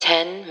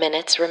10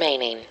 minutes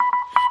remaining.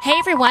 Hey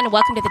everyone,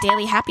 welcome to the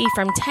Daily Happy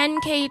from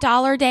 10K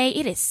Dollar Day.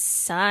 It is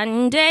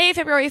Sunday,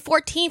 February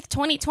 14th,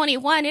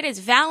 2021. It is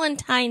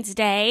Valentine's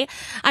Day.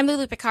 I'm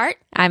Lulu Picard.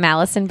 I'm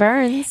Allison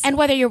Burns. And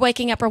whether you're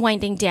waking up or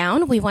winding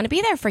down, we want to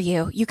be there for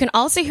you. You can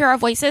also hear our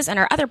voices on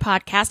our other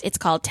podcast. It's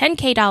called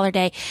 10K Dollar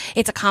Day.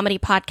 It's a comedy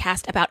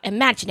podcast about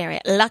imaginary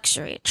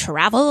luxury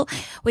travel.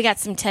 We got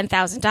some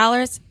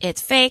 $10,000.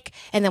 It's fake.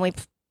 And then we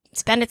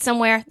spend it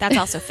somewhere. That's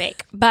also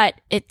fake, but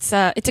it's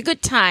a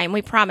good time.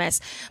 We promise.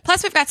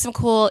 Plus we've got some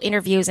cool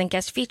interviews and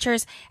guest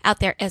features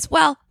out there as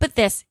well. But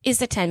this is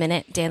the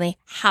 10-minute daily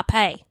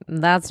happy.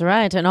 That's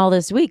right. And all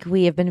this week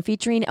we have been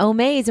featuring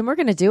Omaze, and we're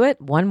going to do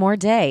it one more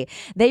day.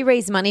 They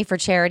raise money for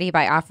charity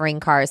by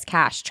offering cars,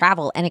 cash,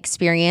 travel, and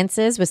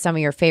experiences with some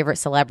of your favorite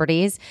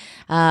celebrities.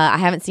 I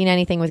haven't seen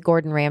anything with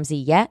Gordon Ramsay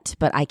yet,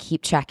 but I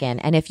keep checking.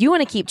 And if you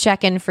want to keep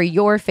checking for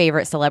your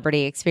favorite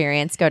celebrity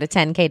experience, go to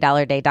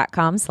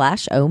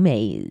 10kdollarday.com/Omaze.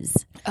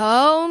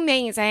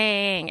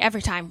 Amazing.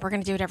 Every time. We're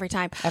going to do it every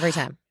time. Every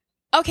time.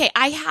 Okay.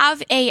 I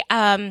have is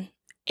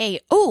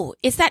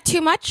that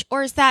too much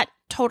or is that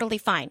totally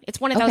fine? It's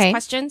one of those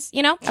questions,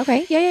 you know?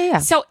 Okay. Yeah.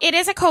 So it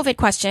is a COVID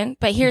question,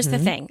 but here's the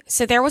thing.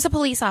 So there was a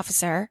police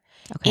officer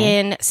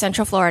in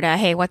Central Florida.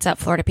 Hey, what's up,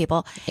 Florida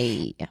people?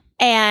 Hey.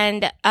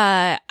 And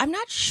I'm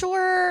not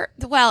sure.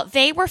 Well,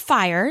 they were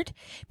fired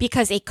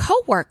because a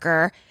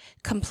coworker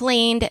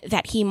complained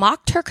that he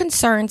mocked her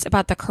concerns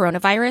about the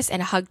coronavirus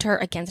and hugged her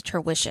against her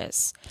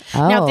wishes.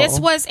 Oh. Now, this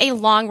was a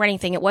long-running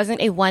thing. It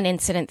wasn't a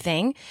one-incident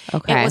thing.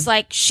 Okay. It was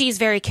like she's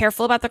very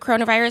careful about the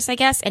coronavirus, I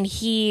guess, and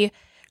he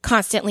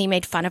constantly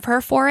made fun of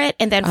her for it,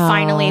 and then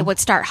finally would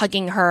start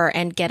hugging her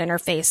and get in her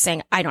face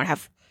saying, I don't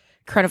have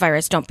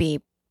coronavirus, don't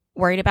be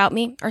worried about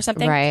me, or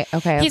something. Right.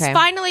 Okay. He's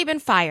finally been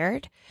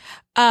fired.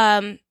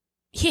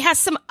 He has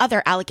some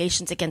other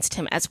allegations against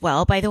him as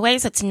well, by the way,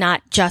 so it's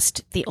not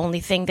just the only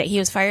thing that he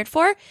was fired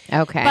for.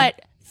 Okay.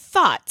 But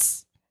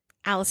thoughts,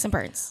 Allison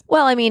Burns?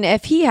 Well, I mean,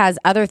 if he has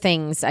other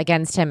things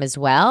against him as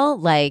well,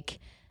 like,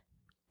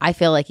 I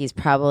feel like he's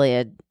probably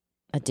a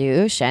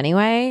douche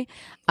anyway.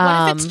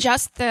 What if it's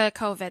just the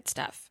COVID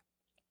stuff?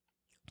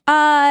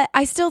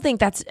 I still think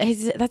that's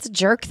a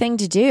jerk thing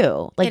to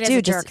do. Like, it is dude,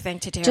 a jerk thing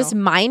to do. Just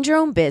mind your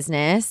own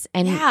business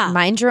and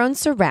mind your own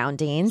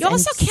surroundings. You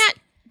also can't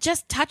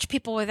just touch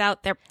people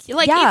without their,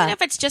 like, even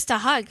if it's just a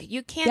hug,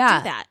 you can't do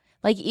that.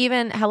 Like,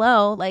 even,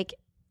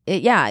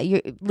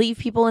 you leave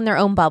people in their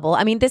own bubble.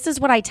 I mean, this is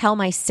what I tell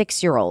my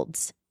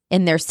 6-year-olds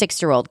in their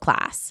 6-year-old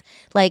class.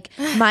 Like,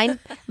 mind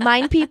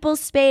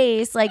people's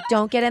space. Like,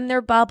 don't get in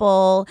their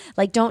bubble.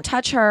 Like, don't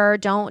touch her.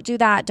 Don't do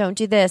that. Don't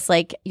do this.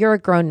 Like, you're a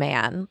grown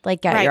man.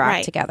 Like, get your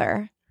act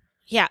together.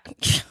 Yeah.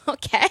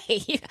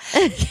 Okay.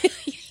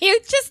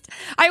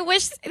 I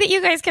wish that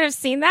you guys could have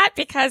seen that,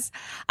 because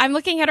I'm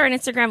looking at her on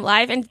Instagram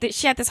Live and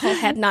she had this whole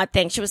head nod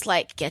thing. She was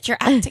like, get your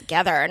act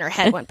together. And her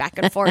head went back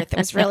and forth. It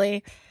was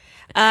really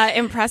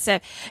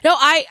impressive. No,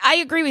 I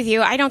agree with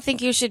you. I don't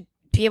think you should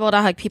be able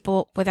to hug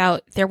people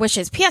without their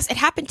wishes. P.S. It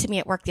happened to me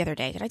at work the other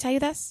day. Did I tell you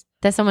this?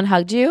 That someone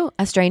hugged you?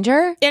 A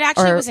stranger? It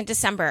actually was in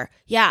December.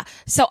 Yeah.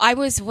 So I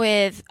was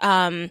with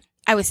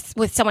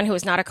someone who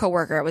was not a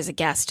coworker. It was a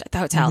guest at the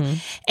hotel.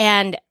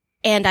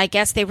 And I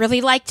guess they really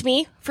liked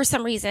me for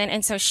some reason.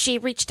 And so she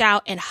reached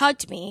out and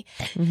hugged me.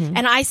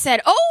 And I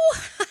said,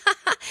 oh,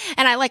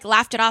 and I like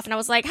laughed it off. And I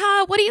was like,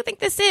 what do you think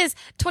this is?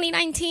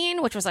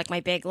 2019, which was like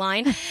my big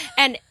line.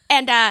 And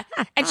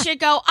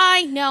she'd go,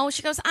 I know.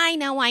 She goes, I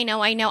know.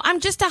 I'm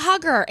just a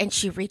hugger. And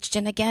she reached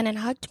in again and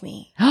hugged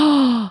me.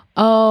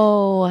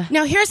 Oh.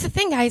 Now, here's the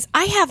thing, guys.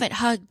 I haven't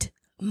hugged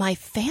my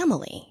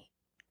family.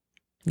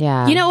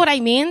 Yeah. You know what I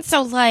mean?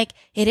 So, like,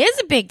 it is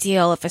a big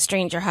deal if a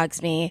stranger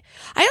hugs me.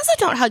 I also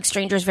don't hug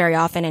strangers very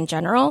often in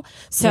general.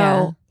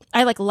 So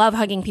I love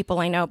hugging people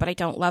I know, but I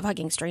don't love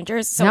hugging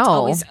strangers. So it's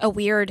always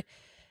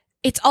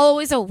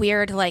a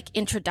weird like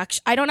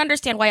introduction. I don't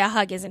understand why a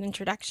hug is an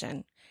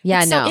introduction.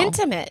 Yeah, it's so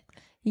intimate.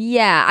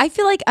 Yeah. I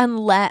feel like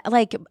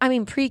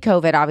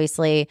pre-COVID,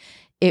 obviously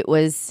it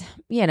was,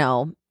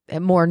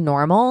 more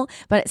normal,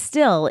 but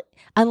still,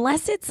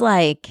 unless it's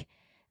like,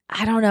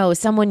 I don't know,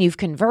 someone you've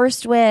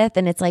conversed with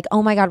and it's like,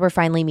 oh my God, we're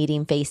finally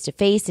meeting face to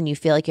face and you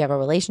feel like you have a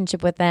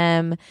relationship with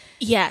them.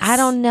 Yes. I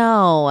don't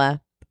know.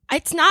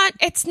 It's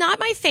not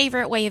my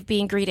favorite way of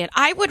being greeted.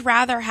 I would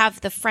rather have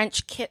the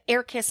French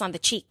air kiss on the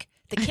cheek.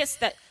 The kiss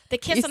on the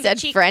cheek. You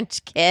said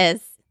French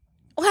kiss.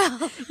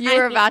 Well, you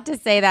were about to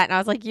say that and I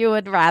was like, you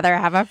would rather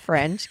have a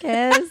French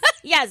kiss?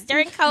 Yes,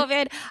 during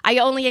COVID, I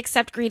only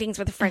accept greetings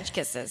with French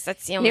kisses.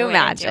 That's the only way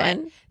I do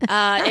it.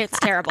 It's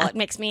terrible. It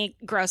makes me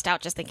grossed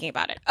out just thinking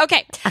about it.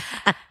 Okay.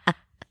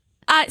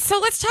 So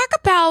let's talk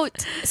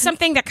about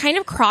something that kind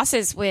of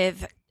crosses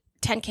with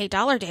 10K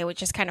Dollar Day,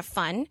 which is kind of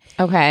fun.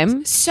 Okay.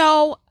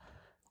 So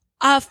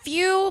a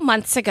few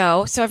months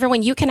ago, so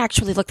everyone, you can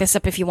actually look this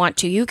up if you want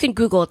to. You can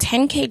Google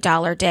 10K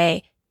Dollar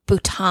Day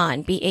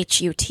Bhutan,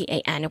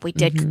 Bhutan. We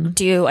did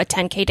do a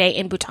 10K day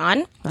in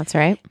Bhutan. That's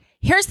right.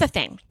 Here's the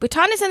thing.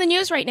 Bhutan is in the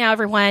news right now,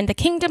 everyone. The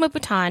Kingdom of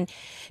Bhutan,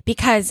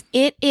 because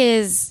it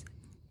is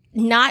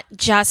not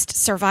just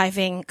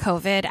surviving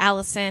COVID,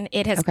 Allison.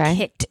 It has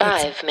kicked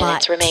its 5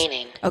 minutes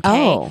remaining. Okay.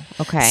 Oh,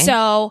 okay.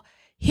 So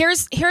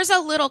here's a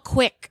little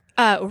quick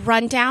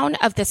rundown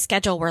of the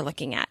schedule we're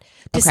looking at.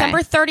 December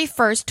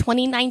 31st,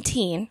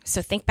 2019,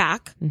 so think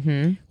back,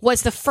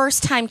 was the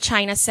first time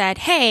China said,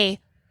 hey,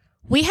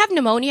 we have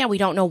pneumonia. We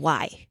don't know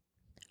why.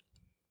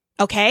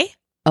 Okay?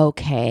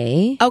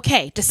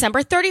 Okay.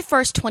 December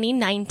 31st,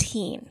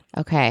 2019.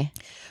 Okay.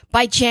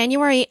 By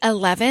January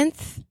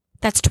 11th,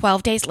 that's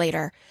 12 days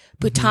later,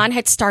 Bhutan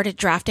had started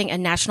drafting a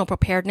national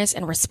preparedness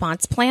and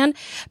response plan.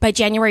 By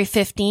January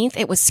 15th,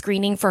 it was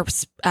screening for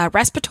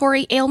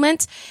respiratory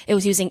ailments. It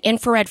was using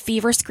infrared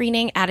fever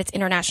screening at its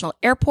international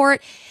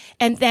airport.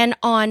 And then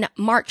on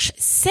March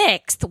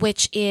 6th,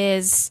 which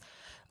is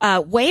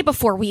way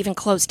before we even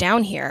closed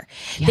down here,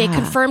 they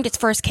confirmed its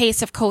first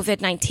case of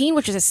COVID-19,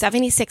 which is a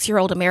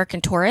 76-year-old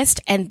American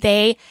tourist. And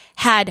they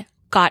had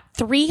got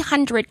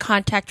 300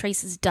 contact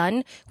traces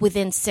done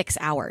within 6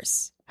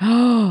 hours.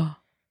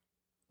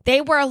 They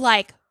were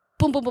like,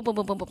 boom, boom, boom, boom,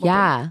 boom, boom, boom.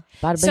 Yeah.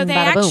 Bada So bing, they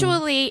bada boom.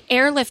 actually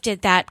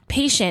airlifted that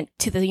patient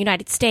to the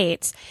United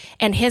States,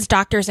 and his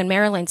doctors in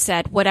Maryland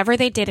said, whatever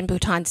they did in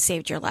Bhutan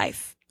saved your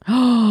life.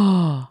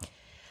 So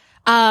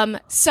I'm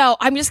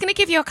just going to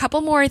give you a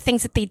couple more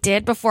things that they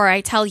did before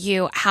I tell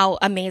you how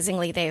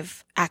amazingly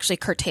they've actually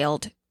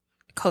curtailed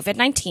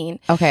COVID-19.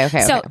 Okay.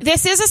 So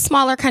this is a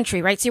smaller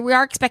country, right? So we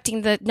are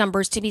expecting the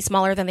numbers to be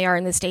smaller than they are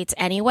in the States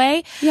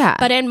anyway. Yeah.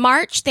 But in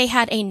March, they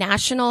had a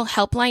national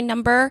helpline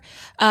number.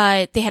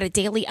 They had a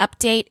daily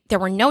update. There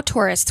were no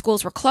tourists.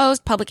 Schools were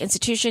closed, public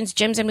institutions,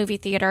 gyms and movie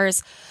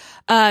theaters,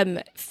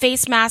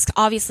 face masks,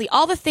 obviously,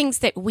 all the things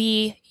that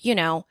we,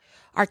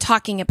 are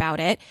talking about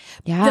it.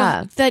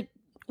 Yeah. The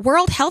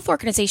World Health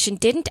Organization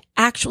didn't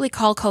actually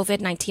call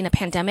COVID-19 a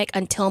pandemic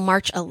until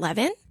March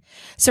 11th.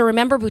 So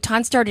remember,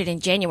 Bhutan started in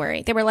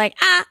January. They were like,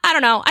 I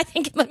don't know. I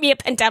think it might be a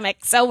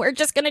pandemic. So we're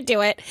just going to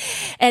do it.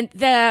 And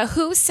the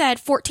WHO said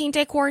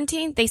 14-day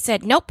quarantine. They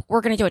said, nope,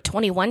 we're going to do a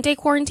 21-day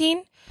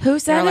quarantine. Who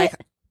said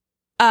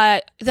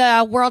it?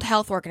 The World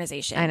Health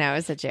Organization. I know,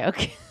 it's a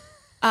joke.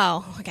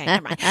 Oh, okay,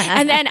 never mind.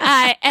 And then,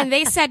 and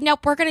they said,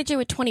 nope, we're going to do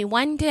a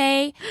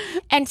 21-day.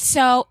 And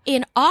so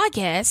in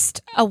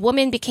August, a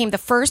woman became the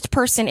first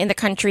person in the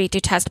country to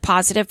test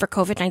positive for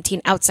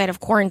COVID-19 outside of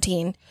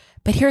quarantine.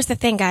 But here's the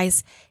thing,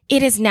 guys.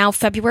 It is now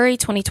February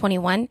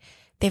 2021.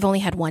 They've only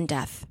had one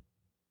death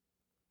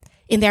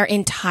in their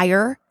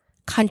entire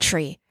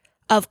country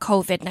of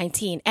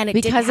COVID-19. And it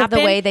didn't happen. Because of the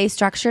way they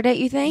structured it,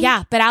 you think?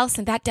 Yeah. But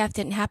Allison, that death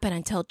didn't happen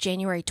until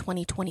January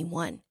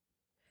 2021.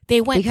 They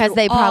went because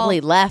they all,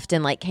 probably left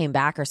and came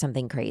back or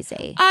something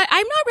crazy.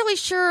 I'm not really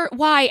sure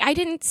why. I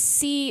didn't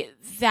see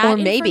that or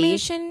maybe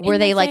information. Were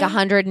they the like thing.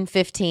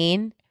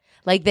 115?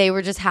 Like they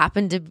were just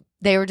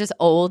they were just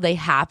old. They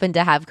happened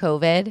to have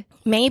COVID.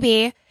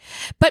 Maybe.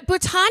 But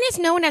Bhutan is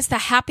known as the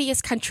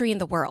happiest country in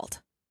the world.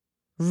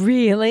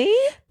 Really?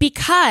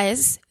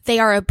 Because they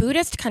are a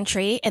Buddhist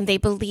country and they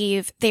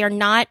believe they are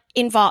not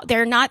involved.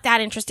 They're not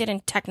that interested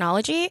in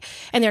technology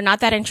and they're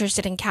not that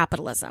interested in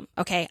capitalism.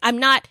 Okay. I'm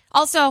not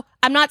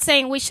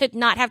saying we should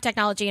not have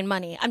technology and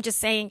money. I'm just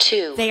saying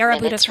they are a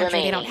Buddhist country.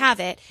 Remaining. They don't have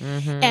it.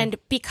 Mm-hmm. And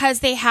because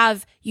they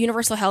have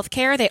universal health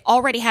care, they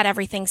already had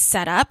everything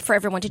set up for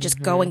everyone to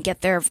just go and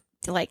get their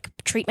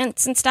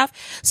treatments and stuff.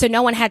 So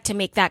no one had to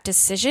make that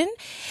decision.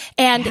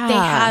 And they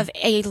have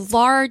a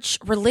large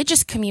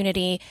religious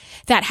community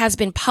that has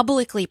been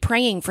publicly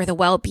praying for the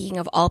well-being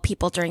of all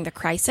people during the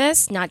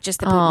crisis, not just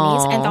the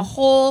Bhutanese. And the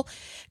whole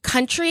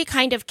country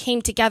kind of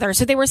came together.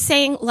 So they were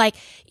saying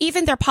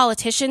even their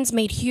politicians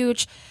made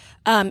huge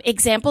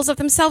examples of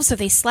themselves. So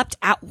they slept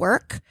at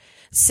work.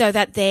 So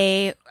that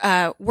they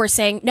were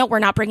saying, no, we're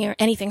not bringing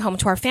anything home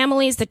to our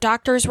families. The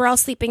doctors were all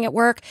sleeping at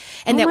work.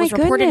 And that was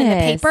reported in the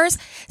papers.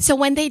 So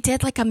when they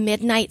did a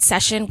midnight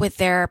session with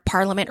their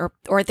parliament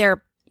or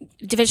their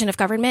division of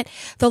government,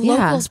 the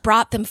locals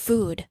brought them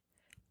food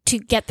to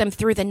get them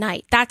through the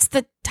night. That's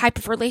the type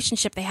of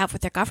relationship they have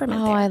with their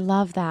government there. I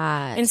love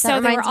that. And so that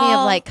it reminds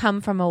me of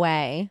Come From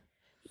Away.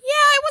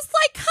 Yeah, it was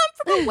Come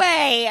From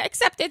Away,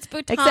 except it's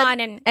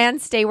Bhutan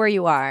and Stay Where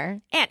You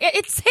Are. And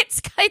it's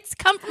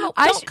Come From Away.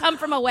 Don't Come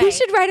From Away. We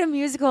should write a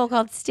musical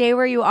called Stay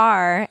Where You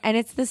Are, and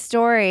it's the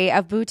story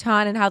of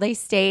Bhutan and how they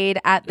stayed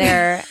at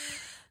their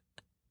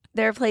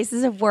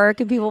places of work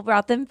and people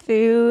brought them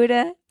food.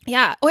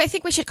 Yeah. Oh, I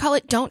think we should call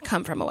it Don't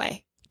Come From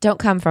Away. Don't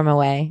Come From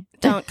Away.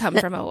 Don't Come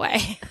From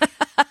Away.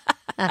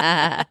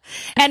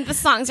 And the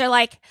songs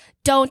are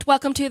Don't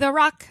Welcome to the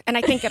Rock, and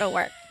I think it'll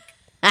work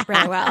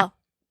really well.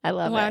 I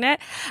love it.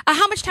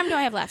 How much time do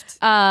I have left?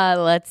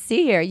 Let's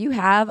see here. You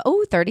have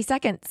 30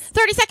 seconds.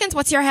 30 seconds.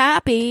 What's your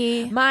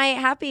happy? My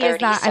happy is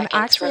that I'm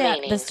actually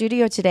remaining. at the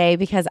studio today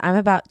because I'm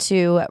about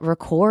to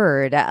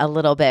record a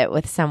little bit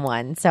with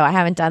someone. So I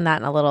haven't done that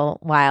in a little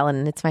while,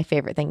 and it's my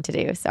favorite thing to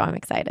do. So I'm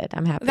excited.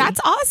 I'm happy. That's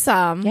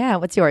awesome. Yeah.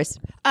 What's yours?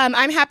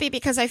 I'm happy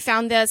because I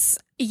found this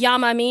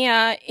Yama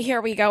Mia,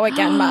 Here We Go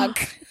Again mug.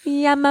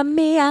 Yama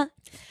Mia.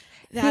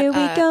 Here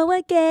we go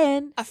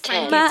again. A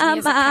friend 10, gave me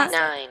as a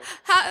 9,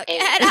 present.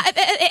 8,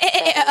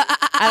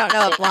 I don't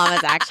know if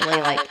Llama's actually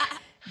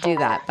do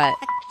that. But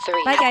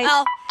 3, bye, guys.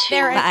 Well, 2,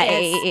 there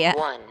it is. Bye.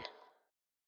 1.